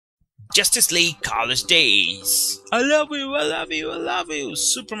Justice League College Days. I love you, I love you, I love you.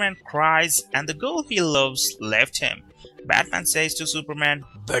 Superman cries and the girl he loves left him. Batman says to Superman,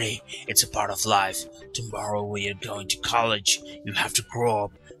 buddy, it's a part of life. Tomorrow we are going to college. You have to grow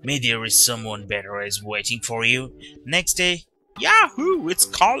up. Maybe there is someone better is waiting for you. Next day, Yahoo! It's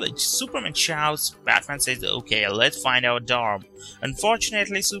college! Superman shouts. Batman says, okay, let's find our dorm.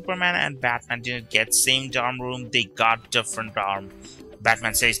 Unfortunately, Superman and Batman didn't get same dorm room, they got different dorm.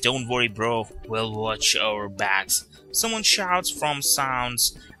 Batman says, don't worry bro, we'll watch our backs. Someone shouts from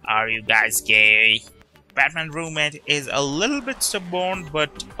sounds, are you guys gay? Batman's roommate is a little bit stubborn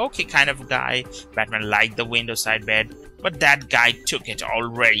but okay kind of guy. Batman liked the window side bed, but that guy took it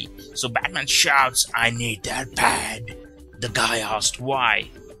already. So Batman shouts, I need that pad. The guy asked why.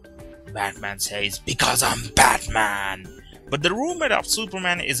 Batman says, because I'm Batman. But the roommate of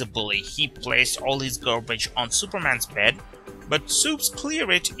Superman is a bully. He placed all his garbage on Superman's bed, but Supes clear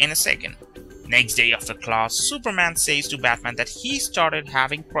it in a second. Next day after class, Superman says to Batman that he started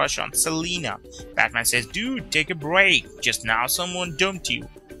having crush on Selina. Batman says, dude, take a break. Just now someone dumped you.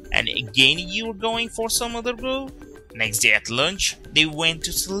 And again you were going for some other girl? Next day at lunch, they went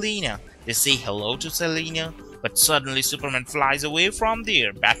to Selina. They say hello to Selina. But suddenly Superman flies away from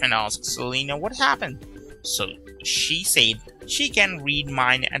there. Batman asks Selina what happened. So she said she can read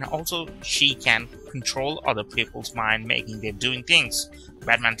mind and also she can control other people's mind, making them doing things.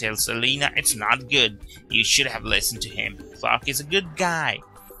 Batman tells Selina it's not good. You should have listened to him. Clark is a good guy.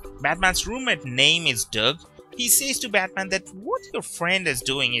 Batman's roommate name is Doug. He says to Batman that what your friend is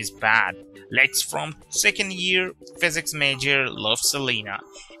doing is bad. Lex from second year physics major loves Selina.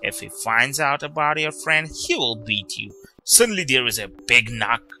 If he finds out about your friend, he will beat you. Suddenly there is a big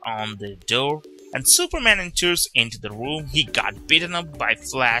knock on the door and Superman enters into the room. He got beaten up by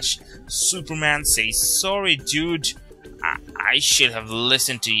Flash. Superman says, sorry dude, I should have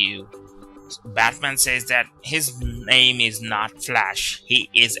listened to you. Batman says that his name is not Flash, he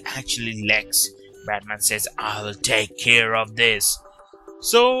is actually Lex. Batman says, I'll take care of this.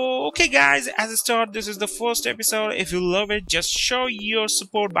 So, okay guys, as a start, this is the first episode. If you love it, just show your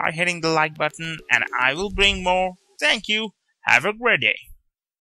support by hitting the like button and I will bring more. Thank you. Have a great day.